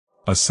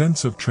A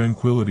sense of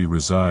tranquility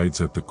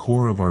resides at the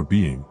core of our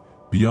being,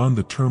 beyond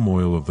the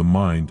turmoil of the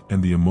mind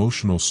and the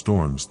emotional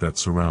storms that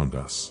surround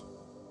us.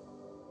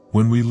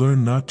 When we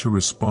learn not to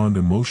respond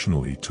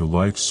emotionally to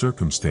life's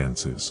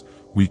circumstances,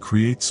 we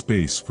create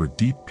space for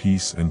deep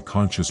peace and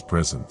conscious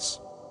presence.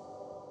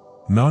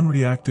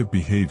 Non-reactive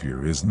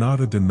behavior is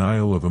not a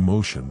denial of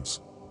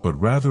emotions, but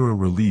rather a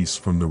release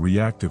from the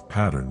reactive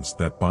patterns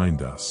that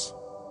bind us.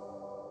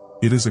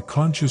 It is a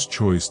conscious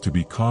choice to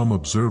be calm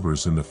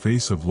observers in the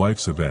face of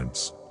life's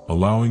events,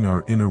 allowing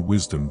our inner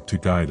wisdom to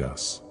guide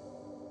us.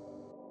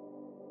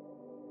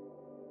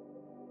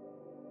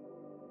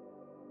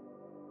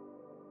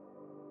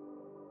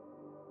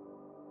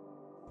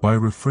 By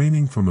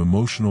refraining from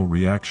emotional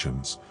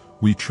reactions,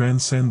 we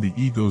transcend the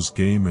ego's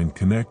game and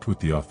connect with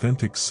the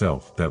authentic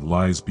self that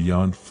lies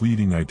beyond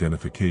fleeting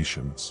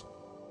identifications.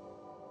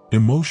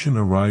 Emotion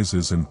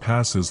arises and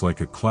passes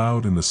like a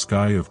cloud in the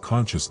sky of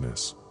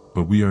consciousness,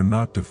 but we are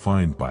not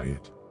defined by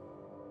it.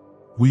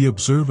 We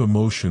observe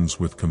emotions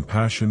with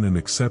compassion and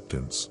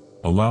acceptance,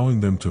 allowing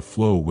them to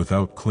flow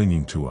without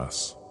clinging to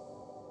us.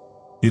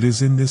 It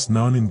is in this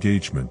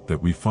non-engagement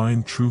that we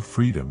find true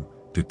freedom,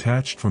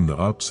 detached from the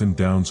ups and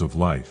downs of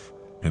life,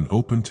 and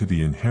open to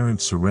the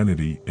inherent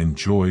serenity and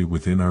joy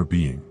within our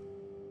being.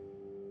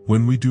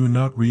 When we do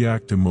not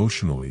react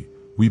emotionally,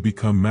 we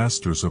become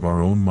masters of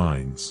our own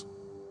minds.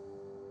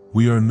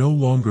 We are no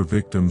longer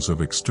victims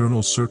of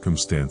external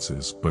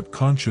circumstances but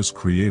conscious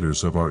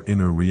creators of our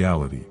inner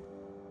reality.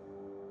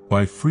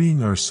 By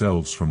freeing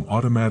ourselves from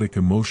automatic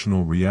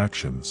emotional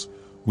reactions,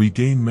 we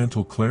gain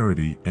mental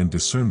clarity and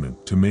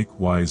discernment to make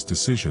wise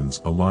decisions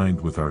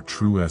aligned with our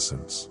true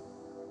essence.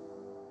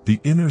 The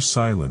inner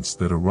silence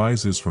that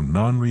arises from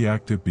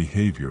non-reactive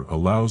behavior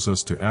allows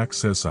us to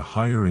access a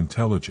higher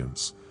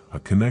intelligence, a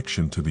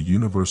connection to the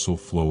universal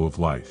flow of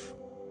life.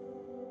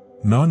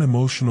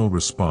 Non-emotional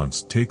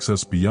response takes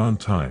us beyond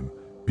time,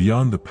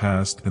 beyond the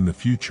past and the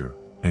future,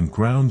 and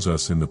grounds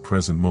us in the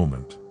present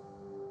moment.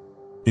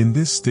 In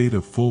this state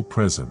of full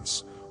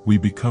presence, we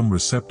become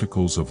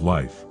receptacles of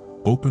life,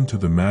 open to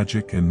the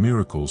magic and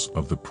miracles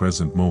of the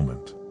present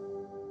moment.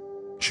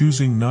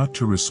 Choosing not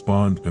to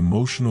respond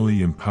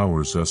emotionally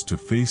empowers us to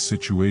face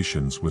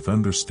situations with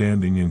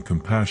understanding and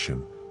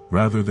compassion,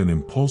 rather than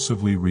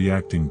impulsively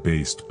reacting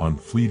based on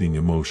fleeting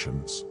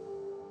emotions.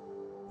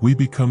 We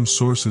become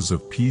sources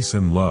of peace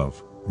and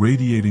love,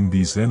 radiating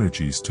these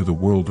energies to the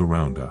world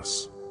around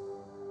us.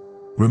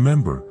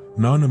 Remember,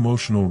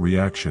 non-emotional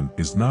reaction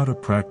is not a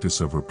practice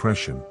of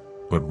repression,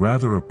 but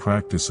rather a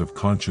practice of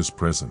conscious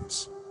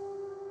presence.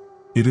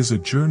 It is a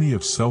journey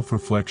of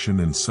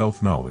self-reflection and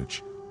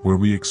self-knowledge, where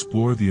we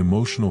explore the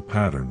emotional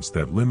patterns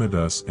that limit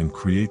us and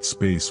create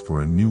space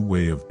for a new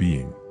way of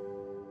being.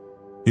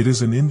 It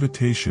is an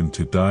invitation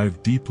to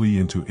dive deeply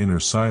into inner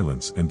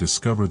silence and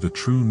discover the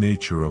true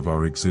nature of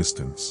our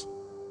existence.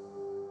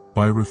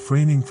 By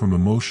refraining from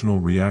emotional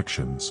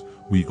reactions,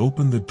 we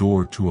open the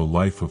door to a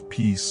life of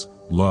peace,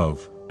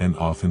 love, and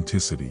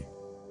authenticity.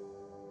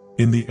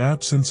 In the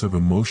absence of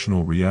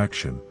emotional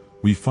reaction,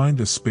 we find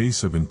a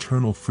space of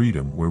internal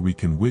freedom where we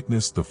can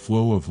witness the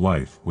flow of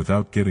life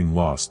without getting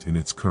lost in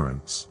its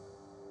currents.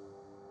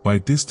 By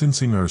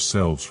distancing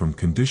ourselves from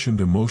conditioned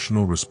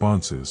emotional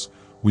responses,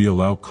 we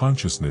allow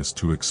consciousness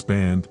to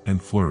expand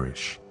and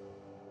flourish.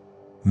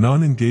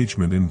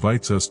 Non-engagement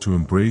invites us to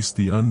embrace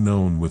the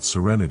unknown with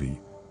serenity,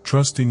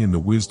 trusting in the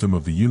wisdom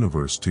of the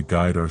universe to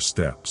guide our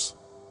steps.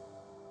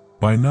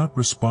 By not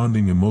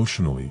responding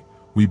emotionally,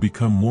 we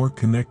become more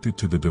connected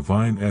to the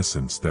divine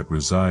essence that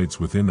resides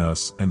within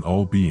us and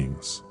all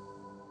beings.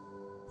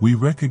 We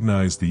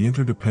recognize the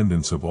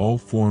interdependence of all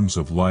forms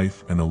of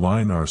life and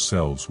align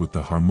ourselves with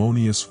the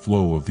harmonious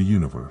flow of the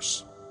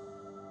universe.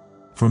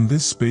 From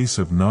this space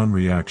of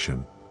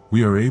non-reaction,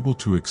 we are able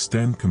to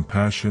extend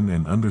compassion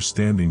and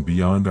understanding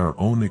beyond our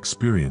own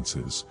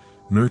experiences,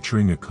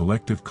 nurturing a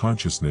collective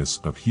consciousness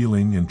of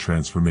healing and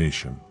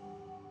transformation.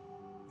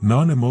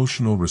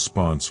 Non-emotional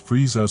response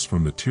frees us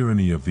from the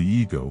tyranny of the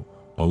ego,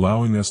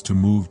 allowing us to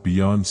move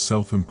beyond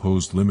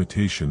self-imposed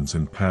limitations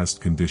and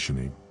past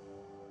conditioning.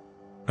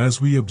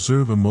 As we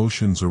observe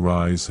emotions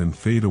arise and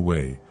fade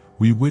away,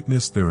 we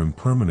witness their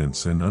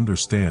impermanence and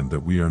understand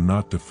that we are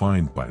not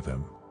defined by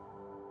them.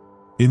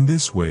 In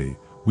this way,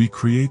 we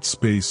create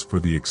space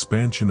for the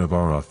expansion of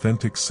our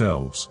authentic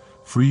selves,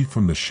 free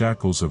from the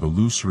shackles of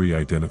illusory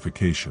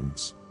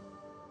identifications.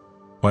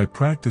 By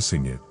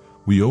practicing it,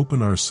 we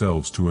open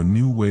ourselves to a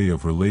new way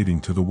of relating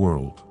to the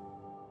world.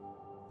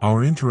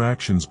 Our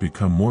interactions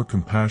become more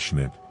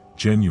compassionate,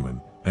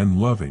 genuine, and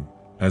loving,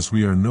 as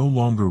we are no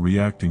longer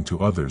reacting to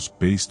others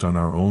based on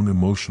our own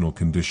emotional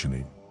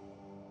conditioning.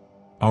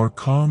 Our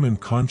calm and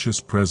conscious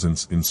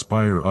presence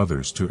inspire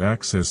others to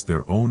access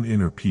their own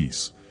inner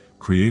peace,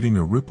 creating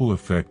a ripple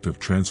effect of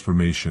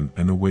transformation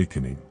and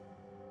awakening.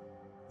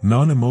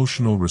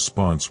 Non-emotional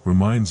response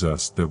reminds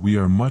us that we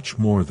are much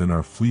more than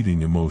our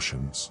fleeting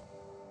emotions.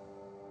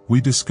 We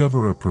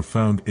discover a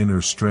profound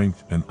inner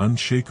strength and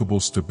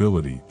unshakable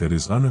stability that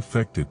is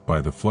unaffected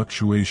by the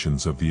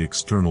fluctuations of the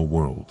external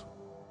world.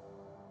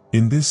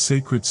 In this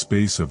sacred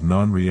space of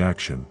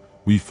non-reaction,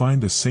 we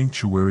find a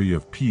sanctuary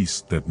of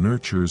peace that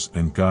nurtures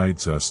and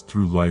guides us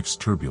through life's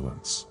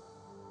turbulence.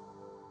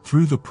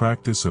 Through the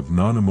practice of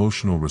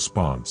non-emotional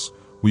response,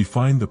 we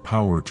find the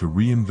power to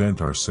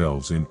reinvent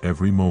ourselves in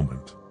every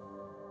moment.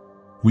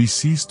 We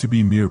cease to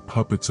be mere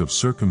puppets of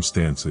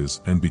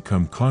circumstances and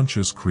become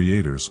conscious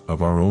creators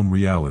of our own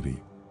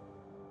reality.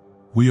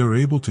 We are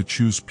able to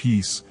choose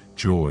peace,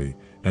 joy,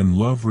 and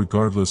love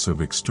regardless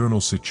of external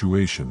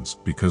situations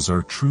because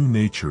our true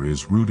nature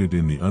is rooted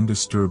in the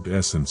undisturbed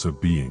essence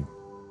of being.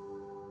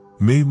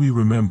 May we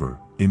remember,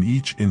 in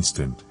each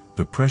instant,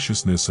 the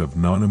preciousness of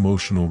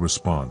non-emotional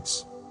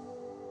response.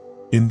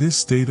 In this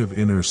state of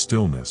inner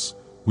stillness,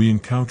 we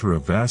encounter a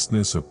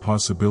vastness of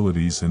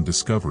possibilities and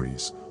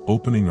discoveries,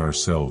 opening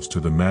ourselves to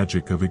the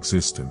magic of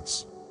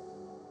existence.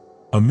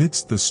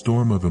 Amidst the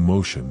storm of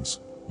emotions,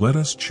 let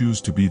us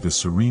choose to be the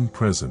serene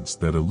presence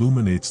that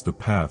illuminates the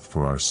path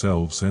for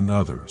ourselves and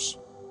others.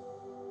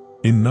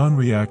 In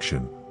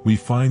non-reaction, we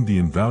find the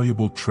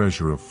invaluable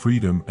treasure of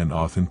freedom and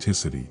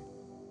authenticity.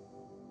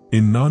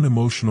 In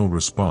non-emotional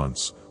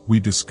response, we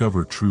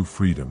discover true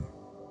freedom.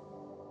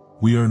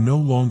 We are no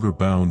longer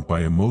bound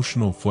by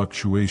emotional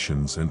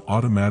fluctuations and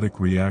automatic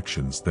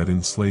reactions that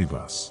enslave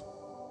us.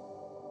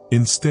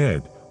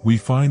 Instead, we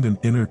find an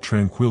inner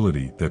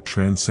tranquility that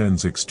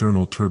transcends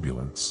external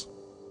turbulence.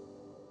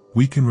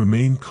 We can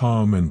remain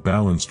calm and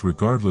balanced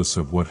regardless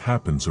of what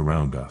happens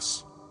around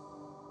us.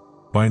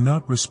 By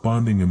not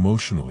responding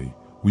emotionally,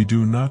 we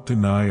do not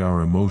deny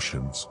our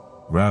emotions,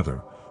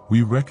 rather,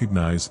 we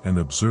recognize and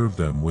observe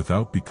them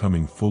without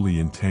becoming fully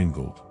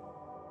entangled.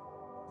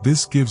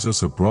 This gives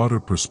us a broader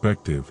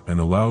perspective and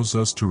allows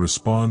us to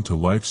respond to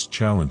life's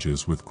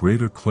challenges with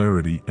greater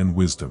clarity and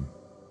wisdom.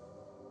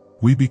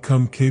 We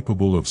become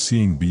capable of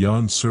seeing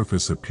beyond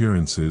surface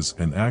appearances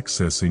and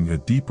accessing a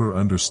deeper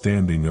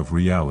understanding of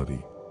reality.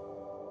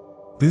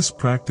 This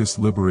practice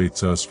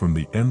liberates us from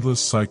the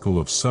endless cycle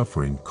of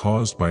suffering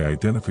caused by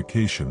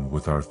identification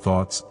with our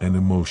thoughts and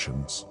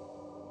emotions.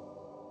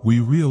 We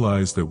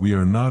realize that we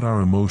are not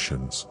our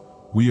emotions,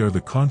 we are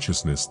the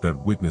consciousness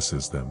that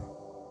witnesses them.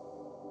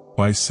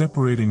 By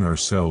separating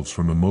ourselves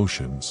from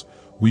emotions,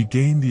 we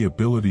gain the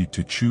ability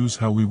to choose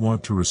how we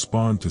want to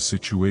respond to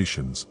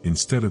situations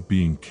instead of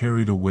being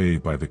carried away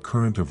by the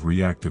current of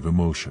reactive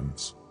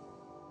emotions.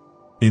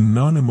 In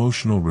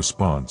non-emotional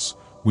response,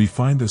 we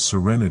find a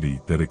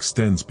serenity that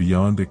extends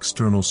beyond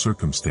external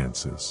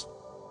circumstances.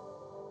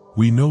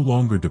 We no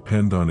longer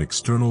depend on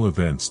external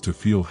events to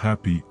feel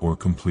happy or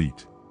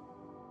complete.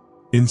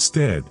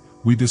 Instead,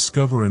 we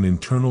discover an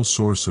internal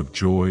source of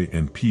joy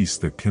and peace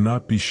that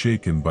cannot be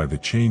shaken by the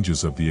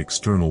changes of the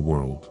external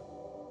world.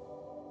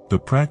 The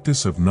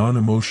practice of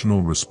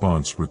non-emotional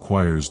response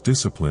requires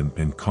discipline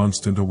and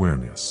constant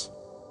awareness.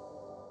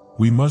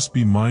 We must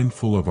be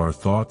mindful of our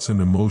thoughts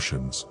and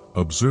emotions,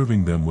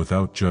 observing them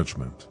without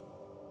judgment.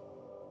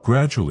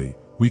 Gradually,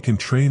 we can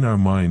train our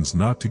minds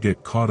not to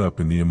get caught up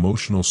in the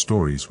emotional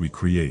stories we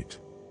create.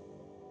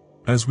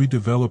 As we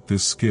develop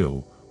this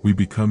skill, we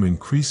become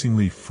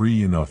increasingly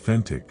free and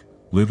authentic,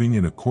 living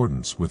in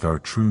accordance with our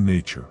true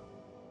nature.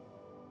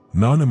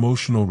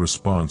 Non-emotional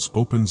response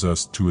opens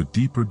us to a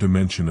deeper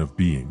dimension of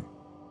being.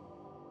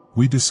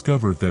 We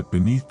discover that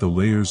beneath the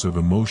layers of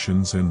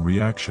emotions and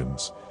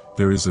reactions,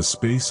 there is a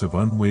space of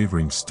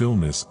unwavering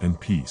stillness and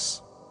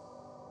peace.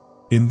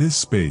 In this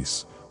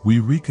space, we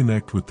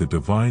reconnect with the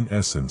divine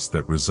essence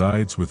that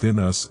resides within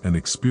us and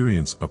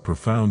experience a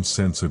profound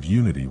sense of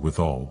unity with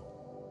all.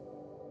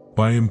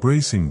 By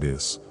embracing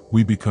this,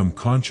 we become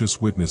conscious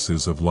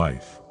witnesses of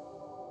life.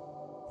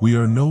 We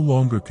are no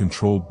longer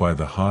controlled by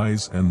the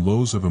highs and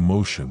lows of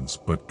emotions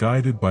but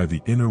guided by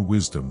the inner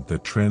wisdom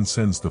that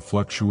transcends the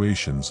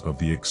fluctuations of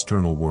the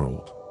external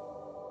world.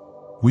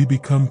 We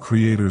become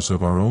creators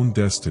of our own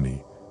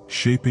destiny,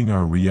 shaping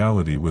our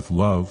reality with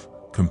love,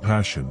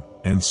 compassion,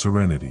 and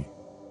serenity.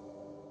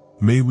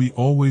 May we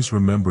always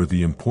remember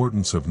the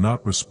importance of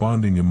not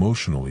responding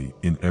emotionally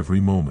in every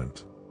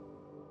moment.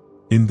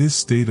 In this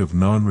state of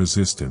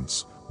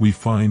non-resistance, we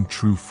find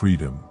true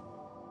freedom.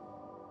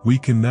 We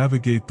can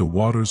navigate the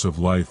waters of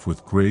life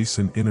with grace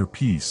and inner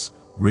peace,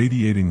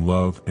 radiating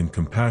love and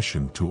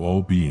compassion to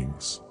all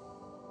beings.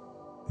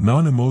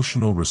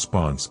 Non-emotional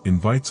response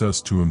invites us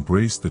to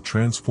embrace the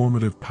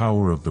transformative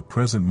power of the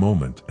present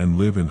moment and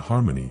live in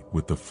harmony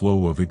with the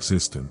flow of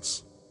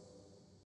existence.